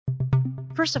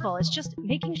First of all, it's just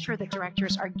making sure that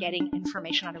directors are getting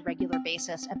information on a regular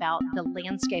basis about the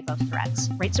landscape of threats,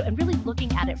 right? So, and really looking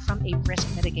at it from a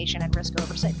risk mitigation and risk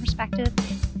oversight perspective,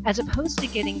 as opposed to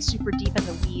getting super deep in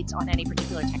the weeds on any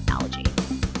particular technology.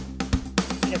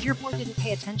 If your board didn't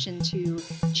pay attention to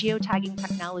geotagging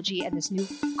technology and this new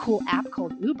cool app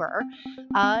called Uber,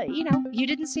 you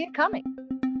didn't see it coming.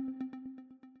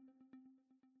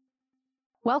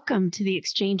 Welcome to the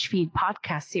Exchange Feed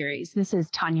podcast series. This is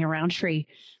Tanya Roundtree,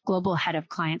 Global Head of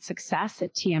Client Success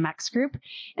at TMX Group.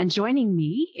 And joining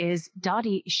me is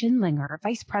Dottie Schindlinger,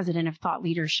 Vice President of Thought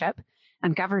Leadership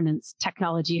and Governance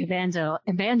Technology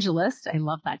Evangelist. I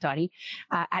love that, Dottie,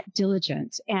 at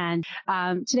Diligent. And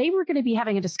today we're going to be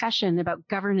having a discussion about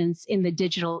governance in the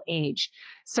digital age.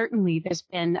 Certainly, there's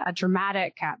been a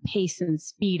dramatic pace and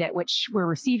speed at which we're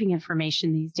receiving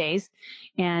information these days.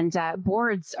 And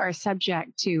boards are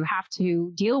subject to have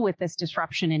to deal with this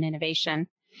disruption and innovation.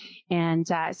 And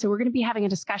so we're going to be having a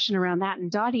discussion around that. And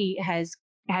Dottie has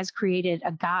created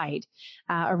a guide,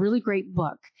 a really great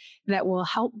book that will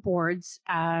help boards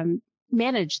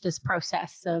manage this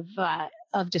process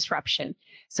of disruption.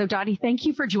 So Dottie, thank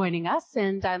you for joining us,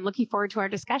 and I'm looking forward to our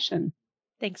discussion.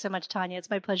 Thanks so much, Tanya. It's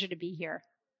my pleasure to be here.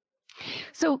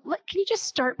 So can you just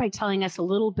start by telling us a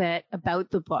little bit about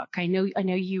the book? I know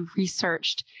you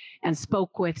researched and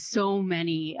spoke with so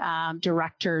many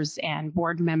directors and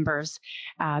board members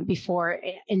before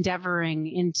endeavoring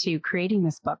into creating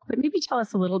this book, but maybe tell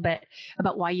us a little bit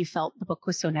about why you felt the book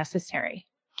was so necessary.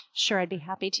 Sure, I'd be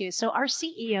happy to. So our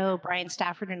CEO, Brian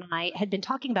Stafford, and I had been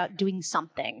talking about doing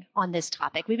something on this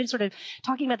topic. We've been sort of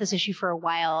talking about this issue for a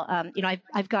while.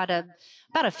 I've got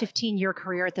about a 15-year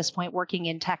career at this point working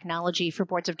in technology for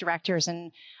boards of directors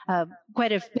and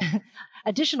quite a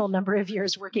additional number of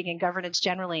years working in governance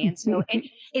generally. And so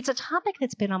it's a topic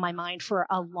that's been on my mind for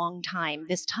a long time,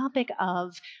 this topic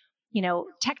of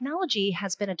technology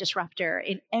has been a disruptor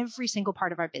in every single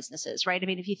part of our businesses, right? I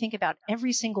mean, if you think about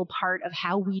every single part of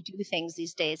how we do things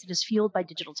these days, it is fueled by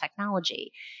digital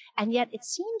technology. And yet it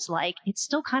seems like it's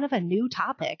still kind of a new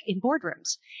topic in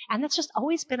boardrooms. And that's just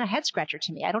always been a head scratcher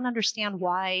to me. I don't understand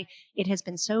why it has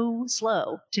been so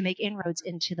slow to make inroads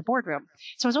into the boardroom.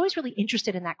 So I was always really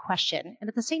interested in that question. And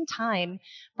at the same time,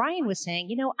 Brian was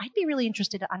saying, I'd be really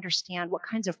interested to understand what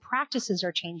kinds of practices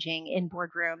are changing in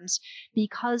boardrooms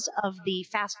because of the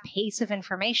fast pace of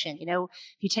information. If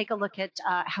you take a look at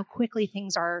how quickly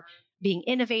things are being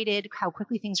innovated, how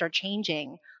quickly things are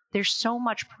changing, there's so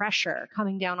much pressure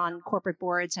coming down on corporate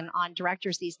boards and on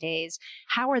directors these days.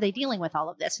 How are they dealing with all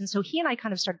of this? And so he and I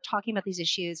kind of started talking about these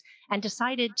issues and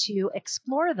decided to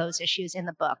explore those issues in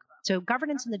the book. So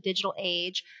Governance in the Digital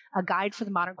Age, a guide for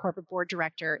the modern corporate board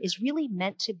director, is really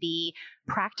meant to be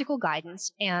practical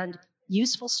guidance and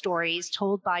useful stories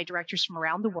told by directors from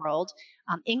around the world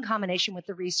in combination with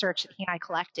the research that he and I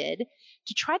collected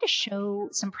to try to show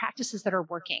some practices that are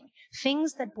working,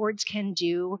 things that boards can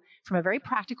do from a very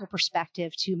practical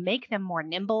perspective to make them more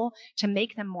nimble, to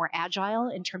make them more agile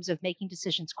in terms of making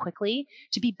decisions quickly,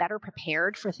 to be better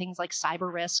prepared for things like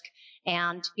cyber risk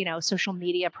and, social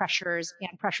media pressures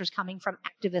and pressures coming from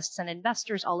activists and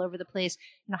investors all over the place.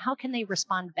 How can they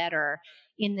respond better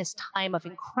in this time of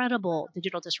incredible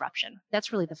digital disruption?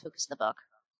 That's really the focus of the book.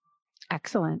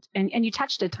 Excellent. And you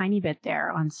touched a tiny bit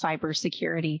there on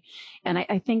cybersecurity. And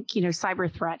I think,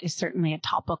 cyber threat is certainly a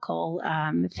topical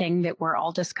thing that we're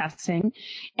all discussing.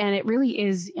 And it really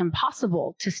is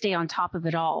impossible to stay on top of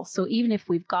it all. So even if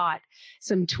we've got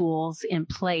some tools in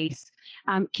place,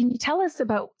 can you tell us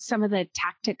about some of the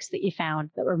tactics that you found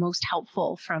that were most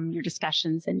helpful from your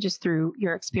discussions and just through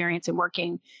your experience in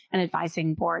working and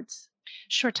advising boards?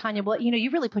 Sure, Tanya. Well, you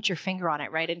really put your finger on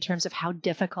it, right, in terms of how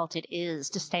difficult it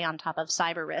is to stay on top of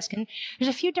cyber risk. And there's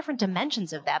a few different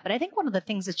dimensions of that. But I think one of the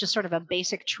things that's just sort of a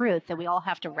basic truth that we all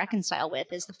have to reconcile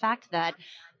with is the fact that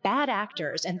bad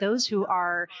actors and those who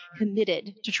are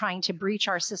committed to trying to breach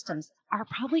our systems are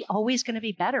probably always going to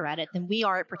be better at it than we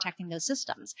are at protecting those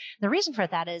systems. The reason for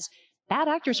that is bad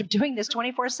actors are doing this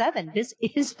 24/7. This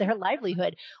is their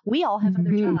livelihood. We all have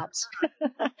other jobs.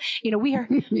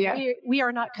 We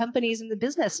are not companies in the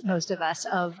business, most of us,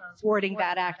 of thwarting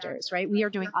bad actors, right? We are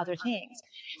doing other things.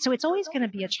 So it's always going to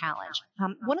be a challenge.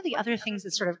 One of the other things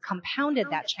that sort of compounded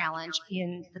that challenge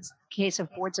in the case of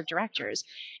boards of directors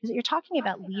is that you're talking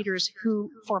about leaders who,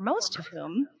 for most of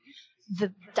whom,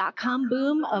 the dot-com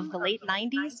boom of the late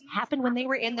 90s happened when they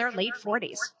were in their late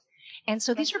 40s. And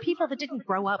so these are people that didn't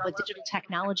grow up with digital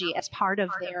technology as part of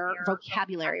their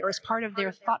vocabulary or as part of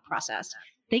their thought process.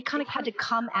 They kind of had to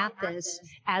come at this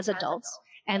as adults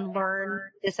and learn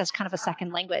this as kind of a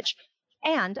second language.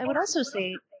 And I would also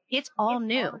say it's all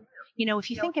new. If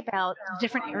you think about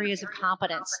different areas of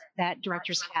competence that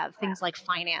directors have, things like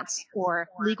finance or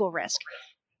legal risk,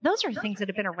 those are things that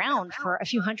have been around for a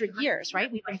few hundred years,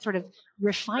 right? We've been sort of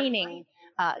refining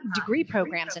degree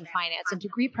programs in finance and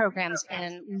degree programs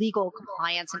in legal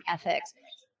compliance and ethics,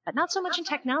 but not so much in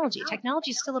technology. Technology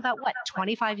is still about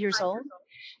 25 years old.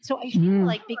 So I feel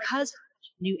like because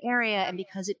it's a new area and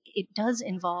because it does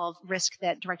involve risk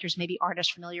that directors maybe aren't as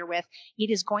familiar with,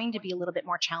 it is going to be a little bit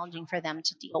more challenging for them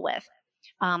to deal with.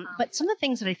 But some of the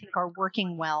things that I think are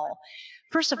working well,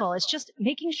 first of all, is just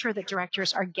making sure that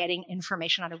directors are getting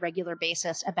information on a regular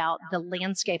basis about the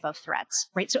landscape of threats,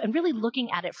 right? So, and really looking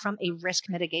at it from a risk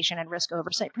mitigation and risk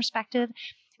oversight perspective,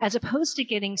 as opposed to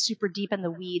getting super deep in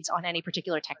the weeds on any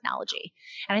particular technology.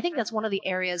 And I think that's one of the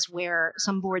areas where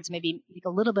some boards maybe make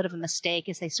a little bit of a mistake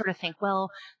is they sort of think, well,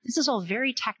 this is all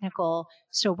very technical,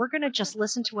 so we're going to just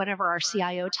listen to whatever our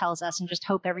CIO tells us and just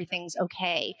hope everything's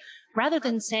okay, rather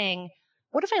than saying,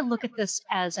 what if I look at this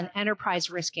as an enterprise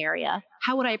risk area?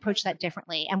 How would I approach that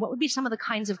differently? And what would be some of the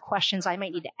kinds of questions I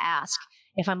might need to ask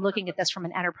if I'm looking at this from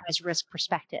an enterprise risk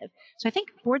perspective? So I think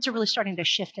boards are really starting to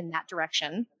shift in that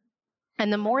direction.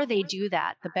 And the more they do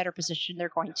that, the better position they're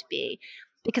going to be.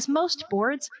 Because most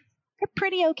boards are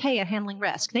pretty okay at handling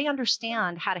risk. They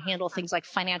understand how to handle things like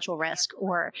financial risk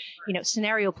or,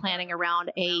 scenario planning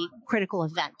around a critical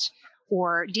event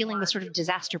or dealing with sort of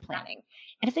disaster planning.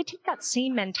 And if they take that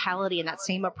same mentality and that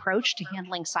same approach to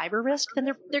handling cyber risk, then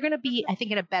they're going to be, I think,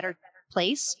 in a better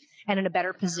place and in a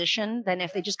better position than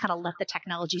if they just kind of let the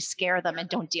technology scare them and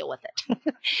don't deal with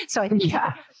it. So I think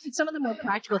some of the more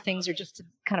practical things are just to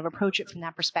kind of approach it from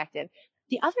that perspective.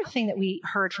 The other thing that we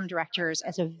heard from directors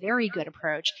as a very good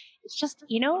approach is just,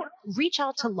 reach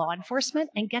out to law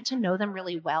enforcement and get to know them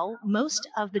really well. Most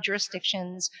of the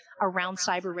jurisdictions around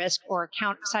cyber risk or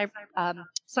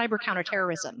cyber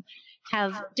counterterrorism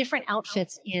have different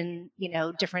outfits in,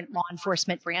 different law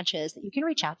enforcement branches that you can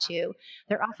reach out to.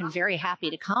 They're often very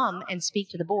happy to come and speak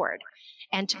to the board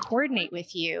and to coordinate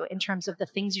with you in terms of the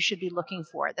things you should be looking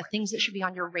for, the things that should be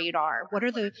on your radar. What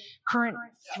are the current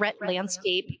threat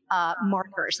landscape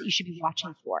markers that you should be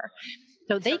watching for?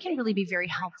 So they can really be very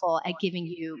helpful at giving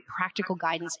you practical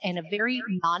guidance in a very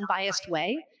non-biased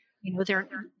way.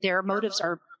 Their motives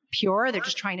are pure. They're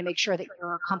just trying to make sure that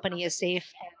your company is safe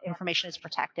and information is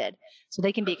protected. So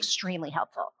they can be extremely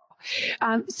helpful.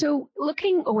 So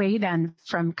looking away then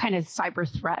from kind of cyber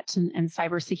threats and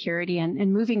cybersecurity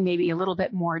and moving maybe a little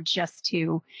bit more just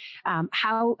to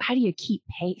how do you keep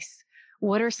pace?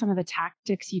 What are some of the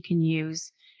tactics you can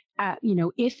use?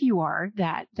 If you are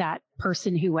that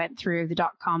person who went through the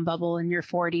dot-com bubble in your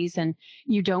 40s and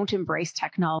you don't embrace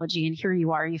technology, and here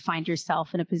you are, you find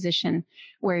yourself in a position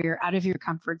where you're out of your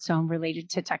comfort zone related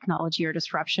to technology or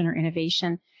disruption or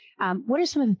innovation. What are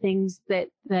some of the things that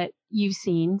you've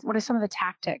seen? What are some of the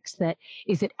tactics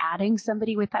is it adding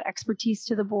somebody with that expertise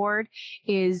to the board?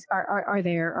 Are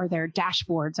there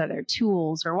dashboards? Are there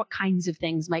tools, or what kinds of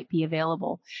things might be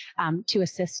available to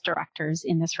assist directors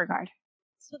in this regard?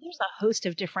 So there's a host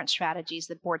of different strategies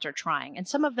that boards are trying, and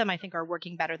some of them I think are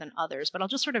working better than others, but I'll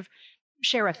just sort of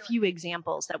share a few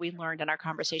examples that we learned in our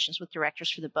conversations with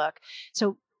directors for the book.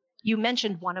 So you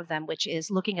mentioned one of them, which is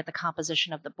looking at the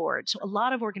composition of the board. So a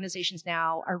lot of organizations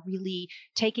now are really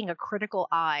taking a critical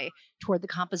eye toward the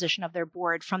composition of their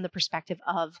board from the perspective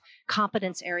of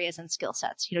competence areas and skill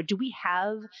sets. Do we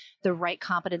have the right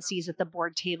competencies at the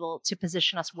board table to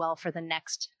position us well for the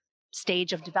next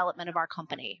stage of development of our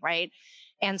company, right?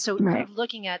 And so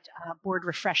looking at board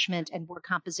refreshment and board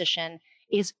composition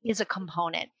is a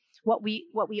component. What we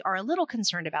are a little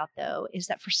concerned about, though, is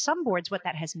that for some boards, what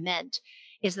that has meant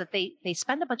is that they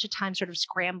spend a bunch of time sort of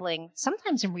scrambling,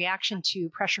 sometimes in reaction to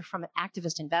pressure from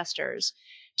activist investors,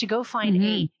 to go find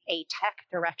a tech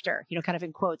director, kind of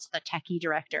in quotes, the techie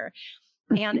director.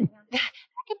 And that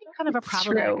can be kind of a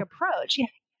problematic approach.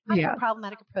 A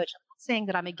problematic approach. I'm not saying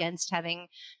that I'm against having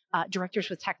directors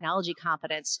with technology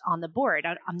competence on the board.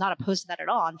 I'm not opposed to that at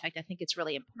all. In fact, I think it's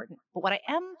really important. But what I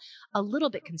am a little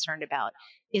bit concerned about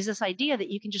is this idea that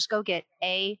you can just go get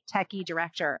a techie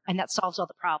director and that solves all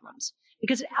the problems,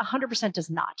 because it 100% does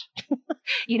not.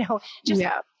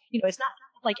 It's not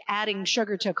like adding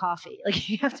sugar to coffee. Like,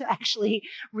 you have to actually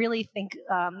really think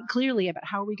clearly about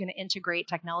how are we going to integrate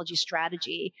technology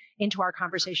strategy into our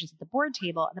conversations at the board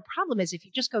table. And the problem is, if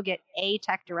you just go get a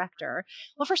tech director,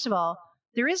 well, first of all,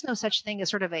 there is no such thing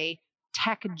as sort of a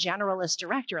tech generalist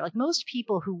director. Like, most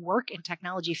people who work in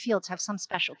technology fields have some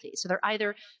specialty. So they're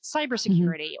either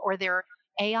cybersecurity or they're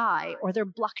AI or they're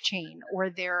blockchain or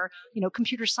they're,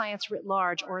 computer science writ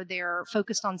large, or they're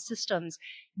focused on systems.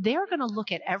 They're going to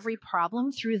look at every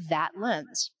problem through that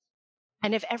lens.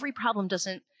 And if every problem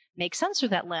doesn't make sense through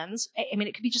that lens. I mean,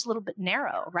 it could be just a little bit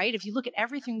narrow, right? If you look at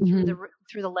everything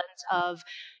through the lens of,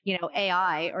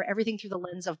 AI, or everything through the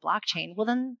lens of blockchain, well,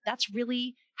 then that's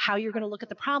really how you're going to look at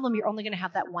the problem. You're only going to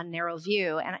have that one narrow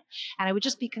view. And I would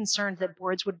just be concerned that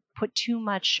boards would put too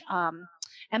much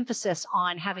emphasis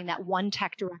on having that one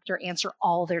tech director answer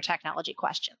all their technology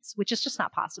questions, which is just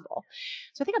not possible.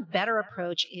 So I think a better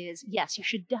approach is, yes, you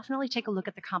should definitely take a look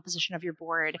at the composition of your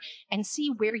board and see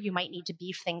where you might need to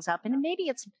beef things up. And maybe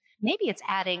it's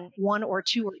adding one or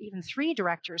two or even three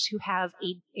directors who have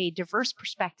a diverse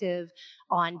perspective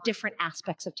on different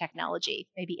aspects of technology,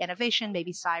 maybe innovation,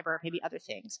 maybe cyber, maybe other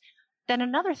things. Then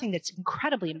another thing that's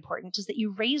incredibly important is that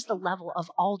you raise the level of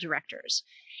all directors.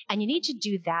 And you need to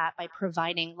do that by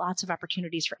providing lots of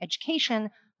opportunities for education,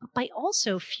 but by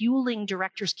also fueling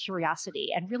directors' curiosity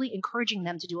and really encouraging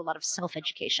them to do a lot of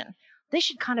self-education. They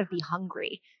should kind of be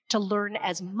hungry to learn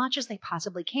as much as they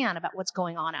possibly can about what's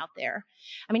going on out there.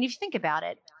 I mean, if you think about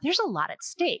it, there's a lot at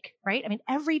stake, right? I mean,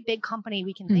 every big company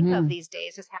we can think of these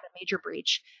days has had a major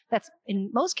breach that's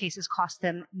in most cases cost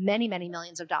them many, many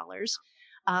millions of dollars.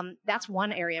 That's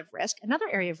one area of risk. Another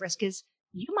area of risk is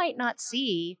you might not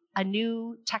see a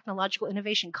new technological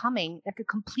innovation coming that could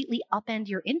completely upend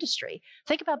your industry.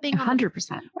 Think about being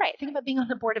 100%. Right. Think about being on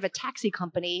the board of a taxi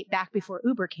company back before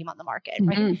Uber came on the market,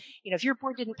 right? If your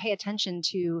board didn't pay attention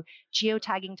to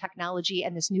geotagging technology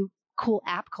and this new cool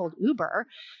app called Uber,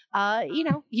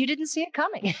 you didn't see it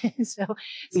coming. so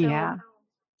Yeah.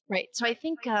 Right. So I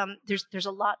think there's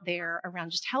a lot there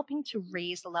around just helping to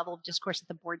raise the level of discourse at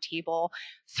the board table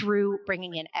through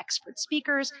bringing in expert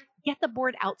speakers, get the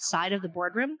board outside of the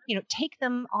boardroom, take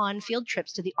them on field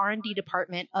trips to the R&D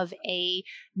department of a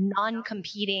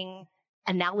non-competing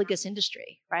analogous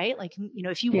industry, right? Like,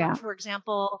 if you work, for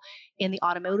example, in the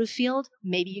automotive field,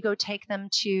 maybe you go take them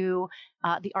to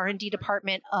the R&D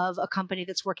department of a company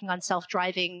that's working on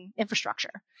self-driving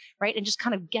infrastructure, right? And just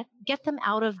kind of get them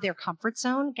out of their comfort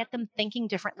zone, get them thinking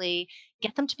differently,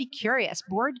 get them to be curious.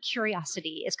 Board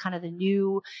curiosity is kind of the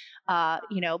new,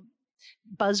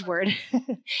 buzzword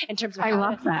in terms of I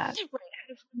love that. Right,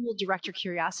 how to fuel director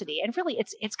curiosity. And really,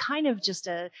 it's kind of just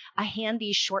a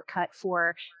handy shortcut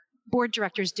for board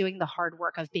directors doing the hard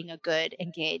work of being a good,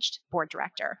 engaged board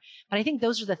director. But I think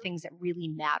those are the things that really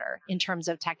matter in terms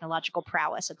of technological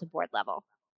prowess at the board level.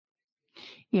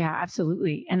 Yeah,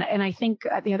 absolutely. And I think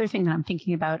the other thing that I'm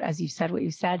thinking about, as you said what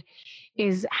you said,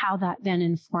 is how that then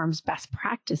informs best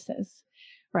practices,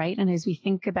 right? And as we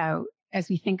think about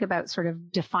sort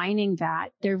of defining that,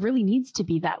 there really needs to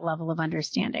be that level of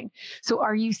understanding. So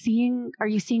are you seeing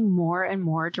more and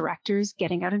more directors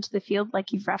getting out into the field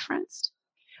like you've referenced?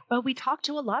 Well, we talked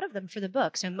to a lot of them for the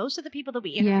book. So most of the people that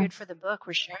we interviewed for the book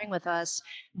were sharing with us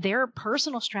their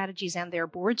personal strategies and their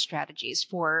board strategies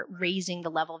for raising the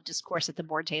level of discourse at the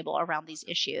board table around these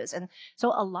issues. And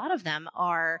so a lot of them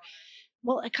are,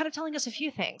 kind of telling us a few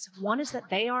things. One is that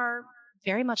they are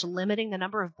very much limiting the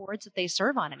number of boards that they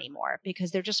serve on anymore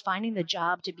because they're just finding the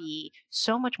job to be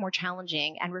so much more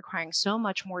challenging and requiring so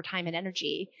much more time and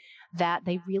energy that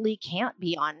they really can't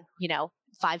be on,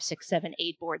 5, 6, 7,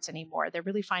 8 boards anymore. They're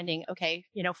really finding, okay,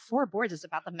 4 boards is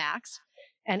about the max.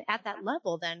 And at that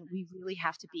level, then we really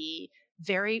have to be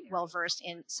very well versed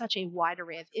in such a wide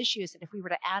array of issues that if we were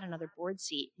to add another board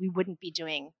seat, we wouldn't be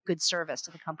doing good service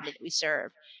to the company that we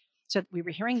serve. So we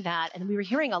were hearing that, and we were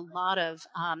hearing a lot of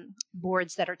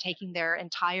boards that are taking their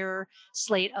entire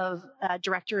slate of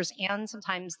directors and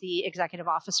sometimes the executive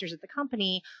officers at the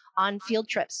company on field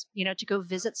trips, to go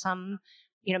visit some,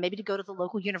 maybe to go to the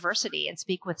local university and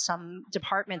speak with some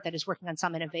department that is working on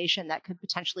some innovation that could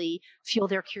potentially fuel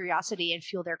their curiosity and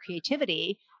fuel their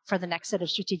creativity for the next set of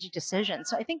strategic decisions.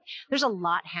 So I think there's a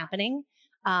lot happening.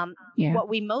 What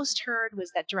we most heard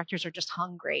was that directors are just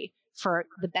hungry for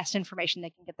the best information they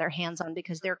can get their hands on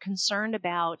because they're concerned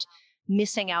about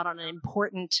missing out on an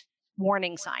important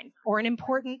warning sign or an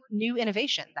important new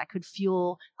innovation that could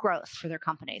fuel growth for their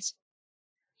companies.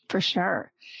 For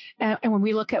sure. And when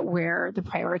we look at where the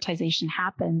prioritization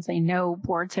happens, I know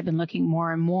boards have been looking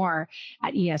more and more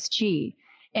at ESG.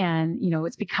 And,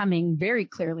 it's becoming very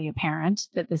clearly apparent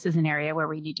that this is an area where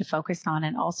we need to focus on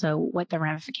and also what the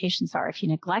ramifications are if you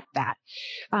neglect that.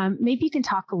 Maybe you can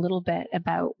talk a little bit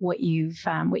about what you've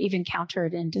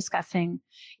encountered in discussing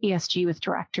ESG with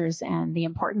directors and the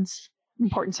importance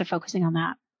of focusing on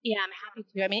that. Yeah, I'm happy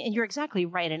to. I mean, and you're exactly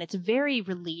right. And it's very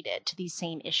related to these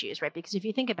same issues, right? Because if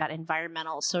you think about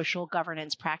environmental, social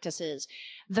governance practices,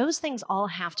 those things all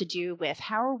have to do with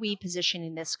how are we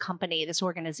positioning this company, this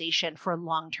organization for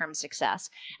long-term success.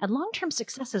 And long-term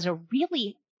success is a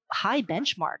really high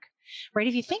benchmark, right?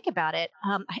 If you think about it,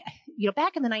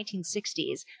 back in the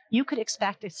 1960s, you could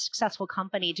expect a successful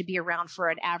company to be around for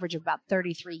an average of about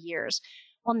 33 years.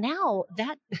 Well, now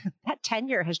that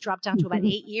tenure has dropped down to about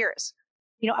 8 years.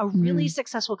 A really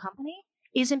successful company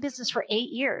is in business for 8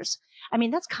 years. I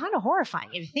mean, that's kind of horrifying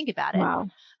if you think about it. Wow.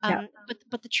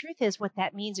 But the truth is, what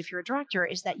that means if you're a director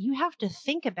is that you have to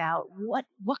think about what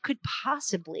could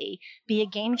possibly be a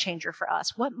game changer for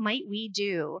us. What might we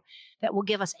do that will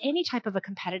give us any type of a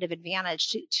competitive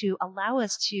advantage to allow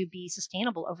us to be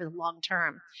sustainable over the long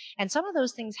term? And some of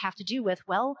those things have to do with,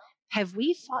 well, have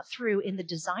we thought through in the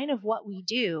design of what we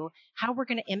do, how we're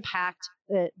going to impact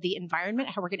the environment,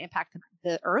 how we're going to impact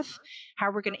the earth, how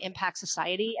we're going to impact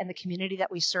society and the community that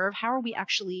we serve? How are we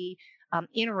actually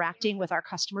interacting with our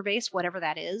customer base, whatever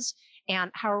that is?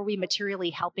 And how are we materially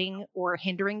helping or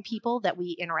hindering people that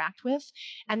we interact with?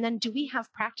 And then do we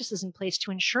have practices in place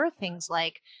to ensure things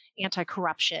like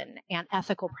anti-corruption and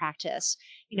ethical practice?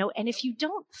 And if you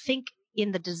don't think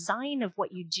in the design of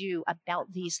what you do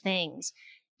about these things,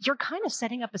 you're kind of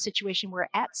setting up a situation where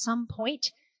at some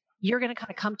point you're going to kind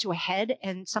of come to a head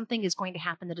and something is going to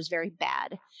happen that is very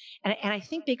bad. And I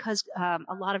think because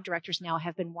a lot of directors now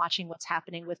have been watching what's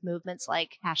happening with movements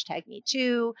like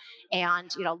 #MeToo and,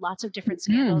 lots of different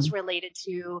scandals related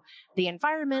to the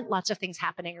environment, lots of things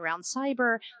happening around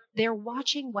cyber. They're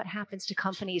watching what happens to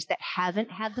companies that haven't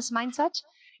had this mindset,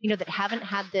 that haven't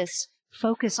had this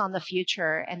focus on the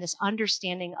future and this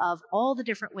understanding of all the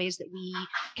different ways that we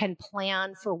can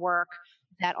plan for work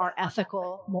that are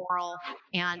ethical, moral,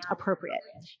 and appropriate.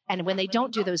 And when they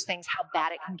don't do those things, how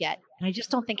bad it can get. And I just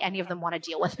don't think any of them want to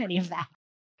deal with any of that.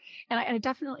 And I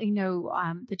definitely know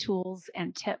the tools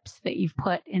and tips that you've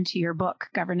put into your book,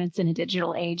 Governance in a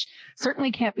Digital Age,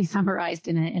 certainly can't be summarized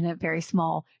in a very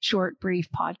small, short, brief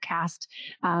podcast.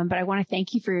 But I want to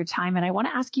thank you for your time. And I want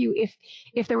to ask you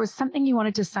if there was something you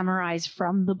wanted to summarize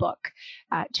from the book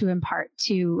to impart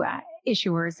to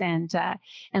issuers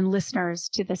and listeners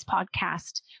to this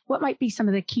podcast, what might be some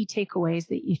of the key takeaways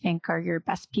that you think are your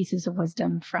best pieces of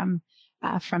wisdom from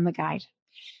the guide?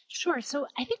 Sure. So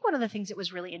I think one of the things that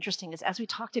was really interesting is as we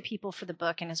talked to people for the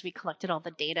book and as we collected all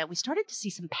the data, we started to see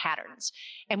some patterns.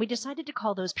 And we decided to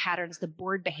call those patterns the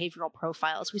board behavioral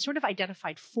profiles. We sort of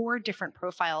identified 4 different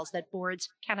profiles that boards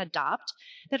can adopt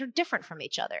that are different from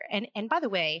each other. And by the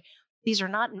way, these are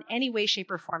not in any way,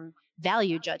 shape, or form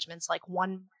value judgments like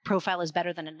one profile is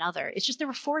better than another. It's just there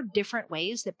were 4 different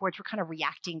ways that boards were kind of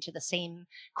reacting to the same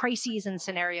crises and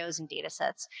scenarios and data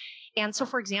sets. And so,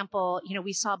 for example,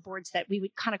 we saw boards that we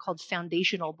would kind of called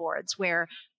foundational boards where,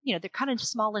 they're kind of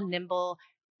small and nimble.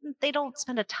 They don't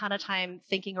spend a ton of time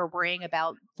thinking or worrying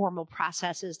about formal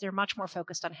processes. They're much more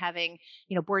focused on having,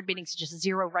 board meetings to just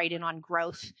zero right in on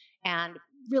growth and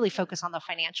really focus on the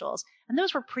financials. And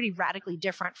those were pretty radically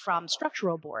different from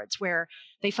structural boards where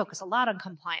they focus a lot on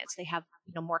compliance. They have,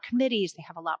 more committees. They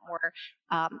have a lot more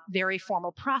very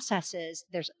formal processes.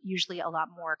 There's usually a lot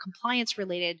more compliance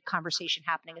related conversation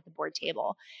happening at the board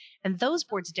table. And those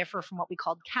boards differ from what we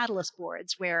called catalyst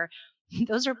boards, where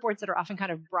those are boards that are often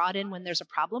kind of brought in when there's a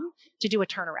problem to do a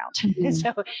turnaround.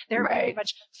 So they're very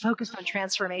much focused on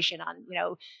transformation, on,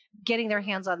 getting their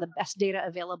hands on the best data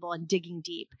available and digging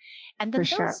deep. And then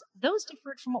those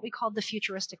differed from what we called the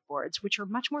futuristic boards, which are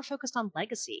much more focused on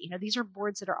legacy. These are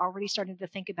boards that are already starting to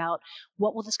think about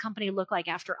what will this company look like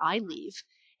after I leave?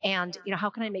 And,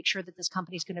 how can I make sure that this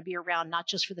company is going to be around not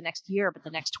just for the next year, but the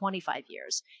next 25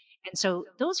 years? And so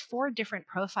those 4 different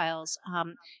profiles,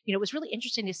 it was really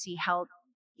interesting to see how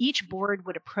each board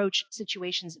would approach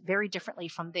situations very differently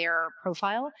from their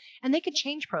profile. And they could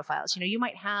change profiles. You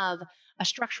might have a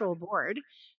structural board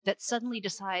that suddenly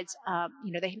decides,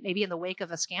 they maybe in the wake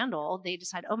of a scandal, they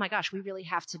decide, oh my gosh, we really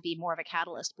have to be more of a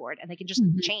catalyst board, and they can just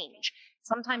change.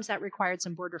 Sometimes that required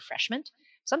some board refreshment.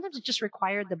 Sometimes it just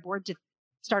required the board to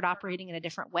start operating in a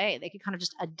different way. They could kind of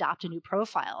just adopt a new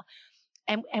profile.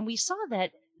 And we saw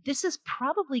that this is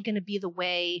probably going to be the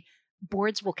way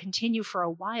boards will continue for a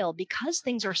while because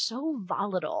things are so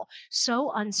volatile,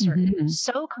 so uncertain,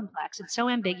 so complex, and so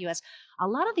ambiguous. A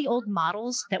lot of the old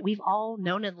models that we've all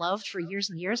known and loved for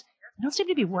years and years don't seem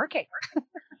to be working.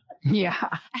 Yeah.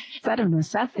 Is that a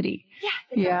necessity?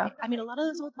 Yeah. I mean, a lot of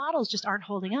those old models just aren't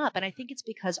holding up. And I think it's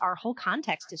because our whole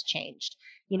context has changed.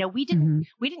 We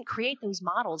didn't create those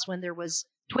models when there was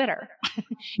Twitter.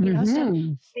 So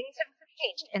things have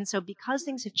changed. And so because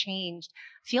things have changed,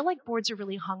 I feel like boards are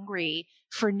really hungry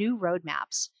for new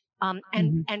roadmaps.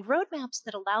 And roadmaps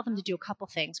that allow them to do a couple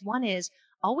things. One is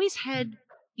always head,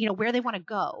 where they want to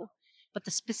go. But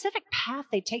the specific path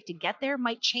they take to get there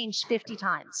might change 50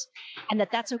 times, and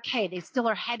that's okay. They still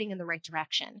are heading in the right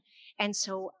direction. And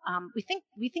so we think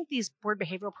these board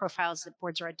behavioral profiles that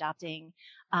boards are adopting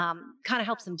kind of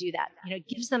helps them do that. It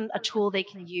gives them a tool they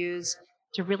can use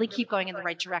to really keep going in the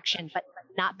right direction, but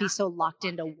not be so locked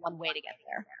into one way to get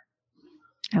there.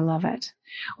 I love it.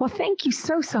 Well, thank you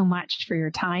so much for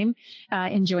your time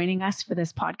in joining us for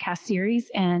this podcast series.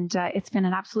 And it's been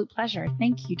an absolute pleasure.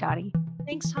 Thank you, Dottie.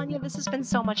 Thanks, Tanya. This has been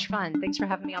so much fun. Thanks for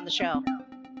having me on the show.